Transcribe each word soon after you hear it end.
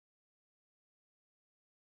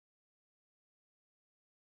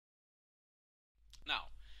Now,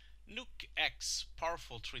 Nuke X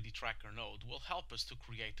powerful 3D tracker node will help us to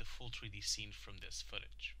create a full 3D scene from this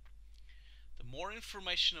footage. The more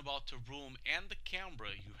information about the room and the camera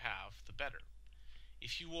you have, the better.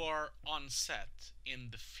 If you are on set in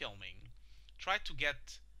the filming, try to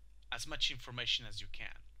get as much information as you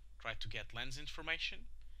can. Try to get lens information.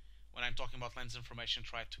 When I'm talking about lens information,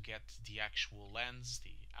 try to get the actual lens,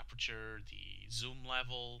 the aperture, the zoom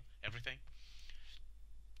level, everything.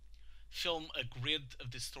 Film a grid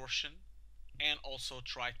of distortion, and also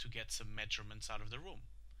try to get some measurements out of the room.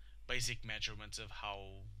 Basic measurements of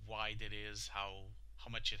how wide it is, how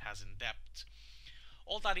much it has in depth.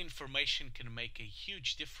 All that information can make a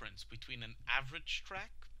huge difference between an average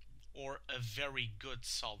track or a very good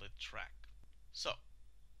solid track. So,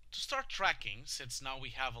 to start tracking, since now we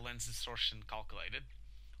have a lens distortion calculated,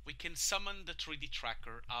 we can summon the 3D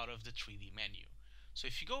tracker out of the 3D menu. So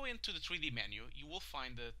if you go into the 3D menu, you will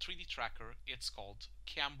find the 3D tracker. It's called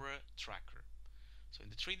Camera Tracker. So in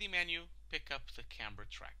the 3D menu, pick up the Camera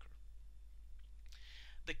Tracker.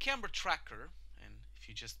 The Camera Tracker, and if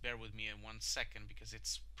you just bear with me in 1 second because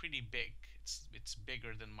it's pretty big, it's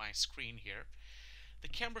bigger than my screen here. The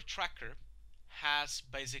Camera Tracker has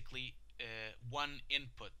basically one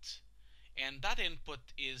input, and that input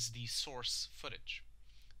is the source footage.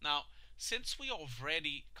 Now, since we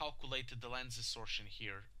already calculated the lens distortion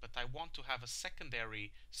here, but I want to have a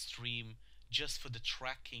secondary stream just for the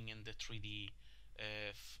tracking in the 3D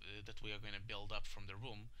that we are going to build up from the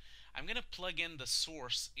room, I'm going to plug in the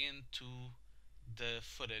source into the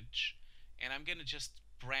footage, and I'm going to just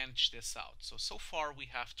branch this out. So far we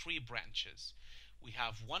have 3 branches. We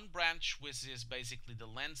have one branch which is basically the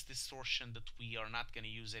lens distortion that we are not going to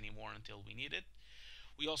use anymore until we need it.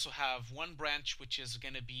 We also have one branch which is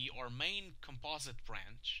going to be our main composite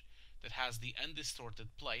branch that has the undistorted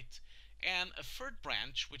plate, and a third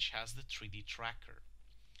branch which has the 3D tracker.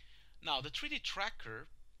 Now the 3D tracker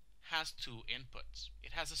has 2 inputs.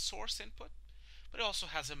 It has a source input, but it also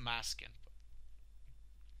has a mask input.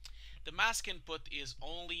 The mask input is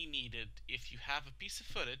only needed if you have a piece of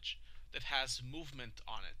footage that has movement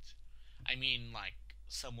on it. I mean, like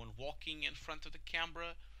someone walking in front of the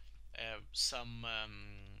camera, some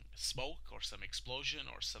smoke or some explosion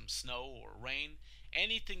or some snow or rain.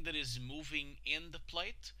 Anything that is moving in the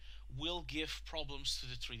plate will give problems to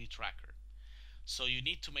the 3D tracker. So you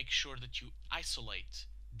need to make sure that you isolate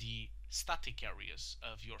the static areas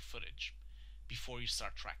of your footage before you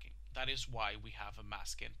start tracking. That is why we have a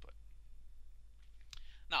mask input.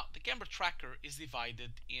 Now, the camera tracker is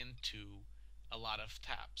divided into a lot of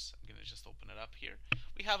tabs. I'm going to just open it up here.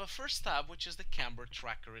 We have a first tab, which is the camera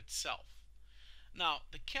tracker itself. Now,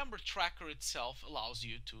 the camera tracker itself allows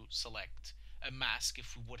you to select a mask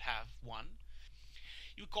if we would have one.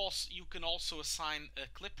 You can also assign a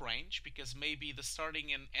clip range, because maybe the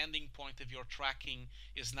starting and ending point of your tracking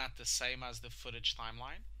is not the same as the footage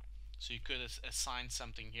timeline. So you could assign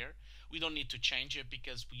something here. We don't need to change it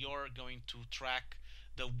because we are going to track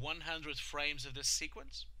the 100 frames of this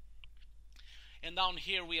sequence. And down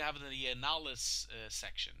here we have the analysis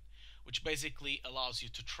section, which basically allows you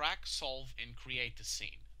to track, solve, and create a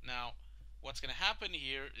scene. Now, what's going to happen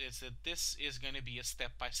here is that this is going to be a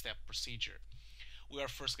step-by-step procedure. We are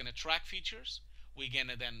first going to track features, we're going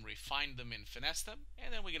to then refine them and finesse them,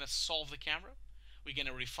 and then we're going to solve the camera. We're going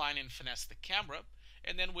to refine and finesse the camera,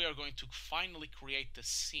 and then we are going to finally create the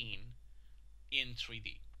scene in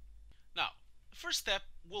 3D. Now, the first step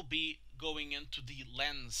will be going into the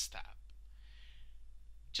lens tab.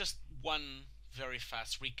 Just one very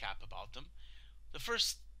fast recap about them. The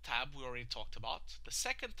first tab we already talked about. The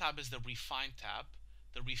second tab is the refine tab.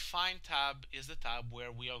 The refine tab is the tab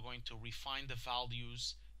where we are going to refine the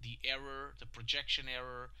values, the error, the projection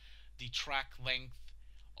error, the track length.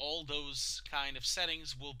 All those kind of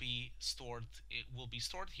settings will be stored. It will be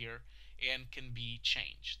stored here and can be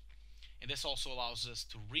changed. And this also allows us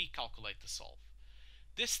to recalculate the solve.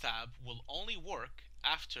 This tab will only work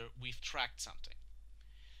after we've tracked something.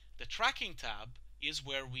 The tracking tab is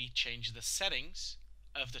where we change the settings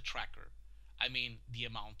of the tracker. I mean, the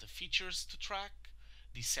amount of features to track,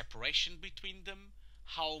 the separation between them,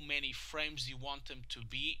 how many frames you want them to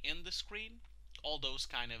be in the screen, all those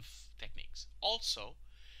kind of techniques. Also,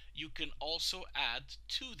 you can also add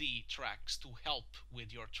 2D tracks to help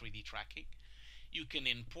with your 3D tracking. You can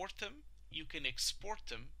import them, you can export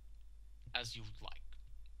them as you would like.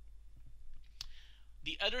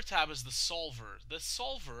 The other tab is the solver. The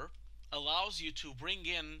solver allows you to bring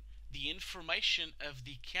in the information of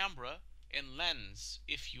the camera and lens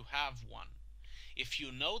if you have one. If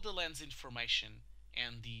you know the lens information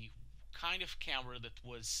and the kind of camera that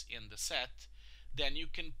was in the set, then you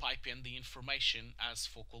can pipe in the information as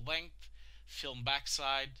focal length, film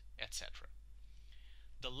backside, etc.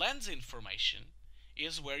 The lens information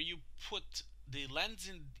is where you put the lens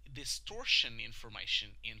in distortion information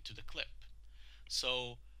into the clip.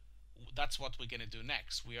 So that's what we're going to do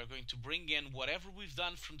next. We are going to bring in whatever we've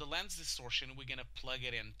done from the lens distortion, we're going to plug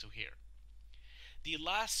it into here. The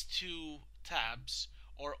last two tabs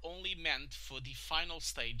are only meant for the final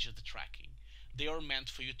stage of the tracking. They are meant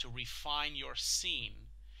for you to refine your scene.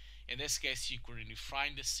 In this case, you can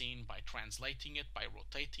refine the scene by translating it, by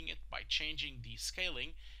rotating it, by changing the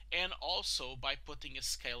scaling, and also by putting a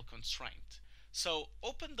scale constraint. So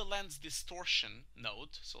open the lens distortion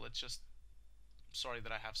node. So let's just, sorry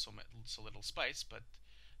that I have so little space, but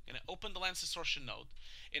I'm going to open the lens distortion node.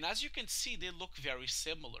 And as you can see, they look very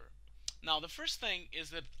similar. Now, the first thing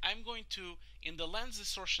is that I'm going to, in the lens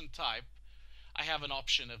distortion type, I have an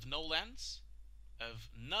option of no lens, of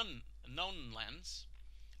known lens,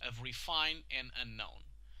 of refine, and unknown.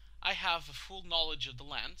 I have a full knowledge of the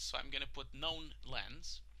lens, so I'm going to put known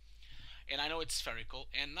lens. And I know it's spherical.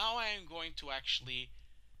 And now I am going to actually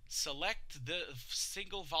select the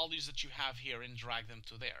single values that you have here and drag them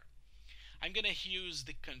to there. I'm going to use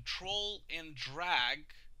the control and drag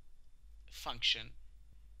function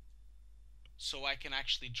so I can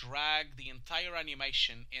actually drag the entire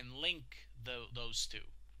animation and link those two.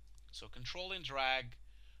 So control and drag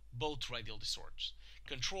both radial distorts.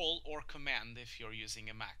 Control or command if you're using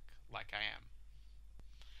a Mac like I am.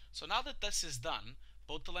 So now that this is done,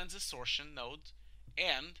 both the lens distortion node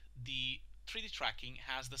and the 3D tracking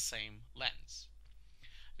has the same lens.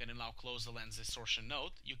 I'm going to now close the lens distortion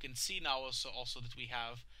node. You can see now also that we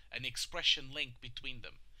have an expression link between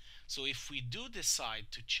them. So if we do decide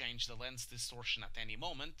to change the lens distortion at any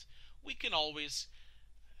moment, we can always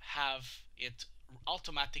have it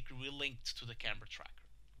automatically relinked to the camera tracker.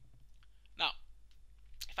 Now,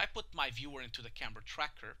 if I put my viewer into the camera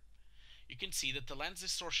tracker, you can see that the lens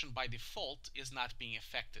distortion by default is not being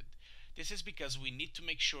affected. This is because we need to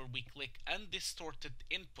make sure we click undistorted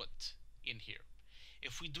input in here.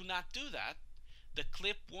 If we do not do that, the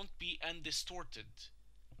clip won't be undistorted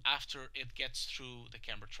after it gets through the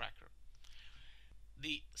camera tracker.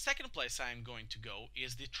 The second place I'm going to go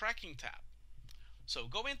is the tracking tab. So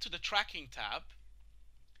go into the tracking tab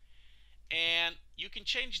and you can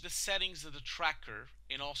change the settings of the tracker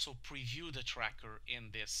and also preview the tracker in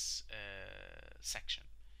this section.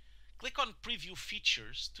 Click on preview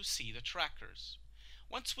features to see the trackers.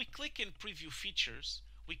 Once we click in preview features,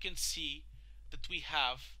 we can see that we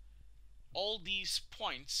have all these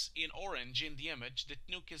points in orange in the image that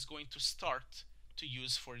Nuke is going to start to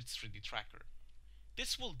use for its 3D tracker.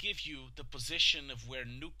 This will give you the position of where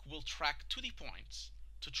Nuke will track 2D points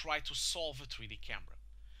to try to solve a 3D camera.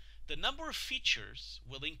 The number of features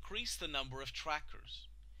will increase the number of trackers.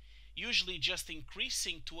 Usually just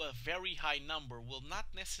increasing to a very high number will not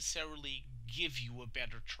necessarily give you a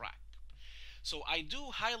better track. So I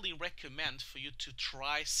do highly recommend for you to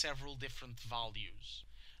try several different values.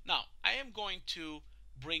 Now, I am going to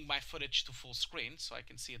bring my footage to full screen so I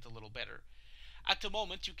can see it a little better. At the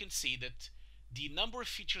moment, you can see that the number of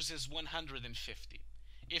features is 150.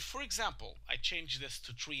 If, for example, I change this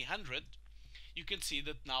to 300, you can see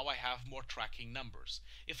that now I have more tracking numbers.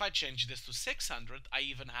 If I change this to 600, I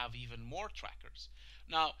even have even more trackers.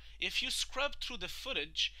 Now, if you scrub through the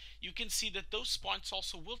footage, you can see that those points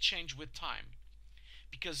also will change with time,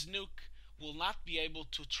 because Nuke will not be able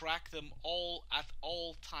to track them all at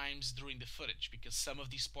all times during the footage, because some of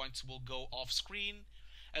these points will go off screen,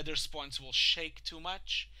 other points will shake too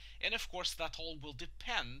much, and of course that all will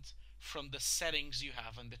depend from the settings you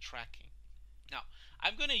have on the tracking. Now,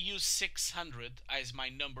 I'm going to use 600 as my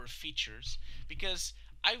number of features because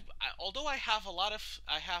although I have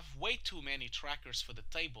way too many trackers for the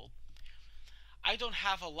table, I don't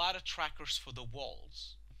have a lot of trackers for the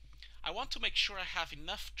walls. I want to make sure I have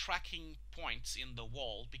enough tracking points in the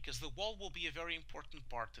wall because the wall will be a very important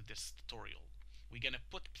part of this tutorial. We're going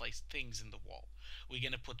to place things in the wall. We're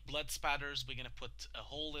going to put blood spatters. We're going to put a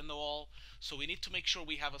hole in the wall. So we need to make sure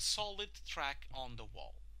we have a solid track on the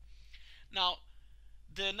wall. Now,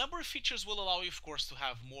 the number of features will allow you, of course, to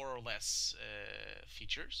have more or less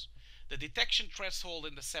features. The detection threshold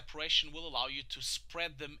and the separation will allow you to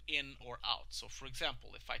spread them in or out. So, for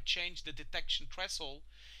example, if I change the detection threshold,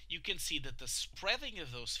 you can see that the spreading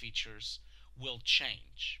of those features will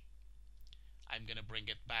change. I'm going to bring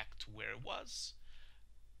it back to where it was.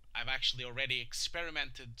 I've actually already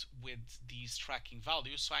experimented with these tracking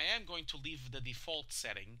values, so I am going to leave the default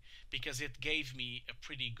setting because it gave me a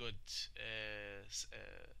pretty good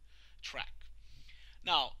track.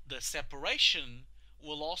 Now, the separation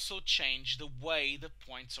will also change the way the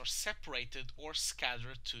points are separated or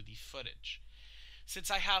scattered to the footage. Since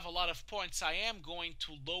I have a lot of points, I am going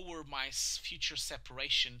to lower my feature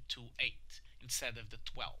separation to 8 instead of the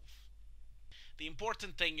 12. The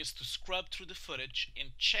important thing is to scrub through the footage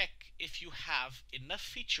and check if you have enough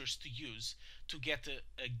features to use to get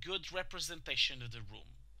a good representation of the room.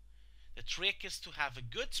 The trick is to have a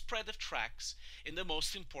good spread of tracks in the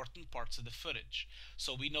most important parts of the footage.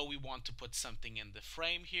 So we know we want to put something in the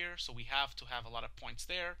frame here, so we have to have a lot of points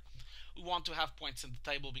there. We want to have points in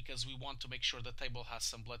the table because we want to make sure the table has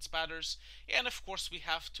some blood spatters. And of course we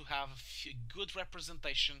have to have a good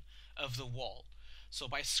representation of the wall. So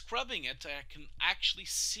by scrubbing it, I can actually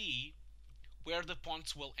see where the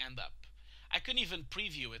points will end up. I can even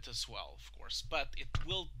preview it as well, of course, but it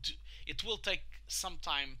will take some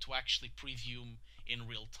time to actually preview in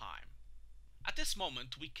real time. At this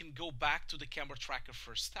moment, we can go back to the camera tracker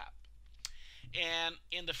first tab. And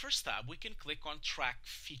in the first tab, we can click on Track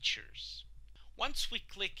Features. Once we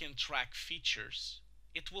click in Track Features,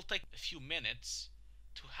 it will take a few minutes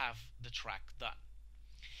to have the track done.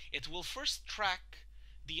 It will first track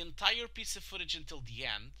the entire piece of footage until the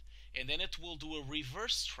end, and then it will do a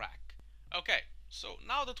reverse track. Okay, so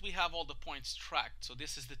now that we have all the points tracked, so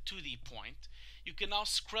this is the 2D point, you can now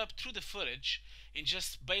scrub through the footage and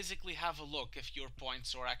just basically have a look if your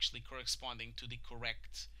points are actually corresponding to the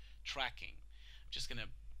correct tracking. I'm just gonna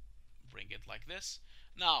bring it like this.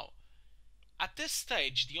 Now, at this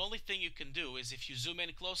stage, the only thing you can do is if you zoom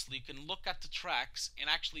in closely, you can look at the tracks and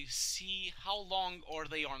actually see how long are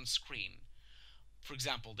they on screen. For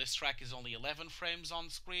example, this track is only 11 frames on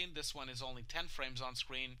screen, this one is only 10 frames on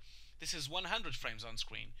screen, this is 100 frames on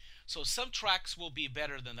screen. So some tracks will be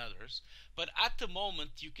better than others, but at the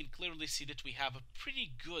moment you can clearly see that we have a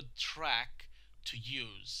pretty good track to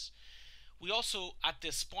use. We also, at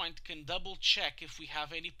this point, can double check if we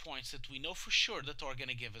have any points that we know for sure that are going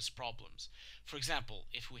to give us problems. For example,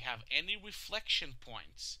 if we have any reflection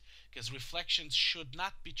points, because reflections should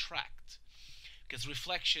not be tracked, because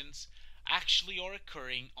reflections actually are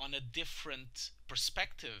occurring on a different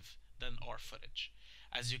perspective than our footage.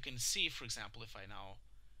 As you can see, for example, if I now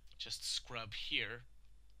just scrub here,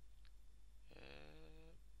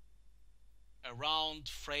 around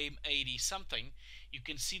frame 80 something, you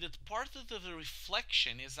can see that part of the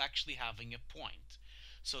reflection is actually having a point.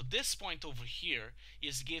 So this point over here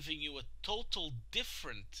is giving you a total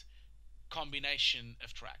different combination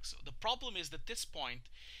of tracks. So the problem is that this point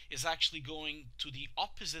is actually going to the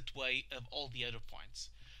opposite way of all the other points.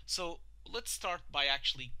 So let's start by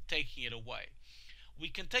actually taking it away. We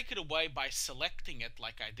can take it away by selecting it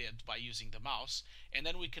like I did by using the mouse, and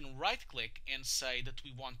then we can right click and say that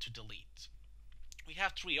we want to delete. We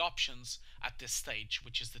have three options at this stage,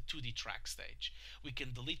 which is the 2D track stage. We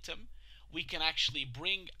can delete them, we can actually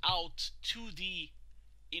bring out 2D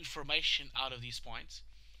information out of these points,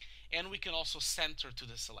 and we can also center to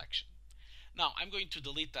the selection. Now I'm going to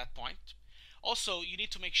delete that point. Also, you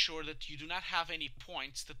need to make sure that you do not have any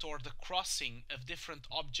points that are the crossing of different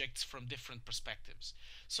objects from different perspectives.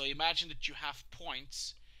 So imagine that you have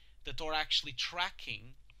points that are actually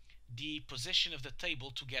tracking the position of the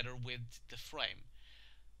table together with the frame.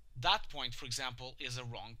 That point, for example, is a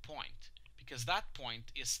wrong point, because that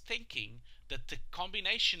point is thinking that the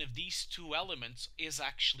combination of these two elements is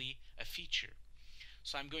actually a feature.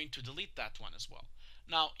 So I'm going to delete that one as well.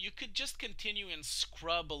 Now, you could just continue and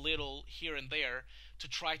scrub a little here and there to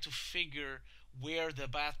try to figure where the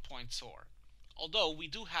bad points are. Although we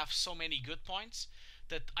do have so many good points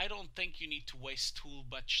that I don't think you need to waste too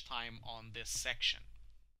much time on this section.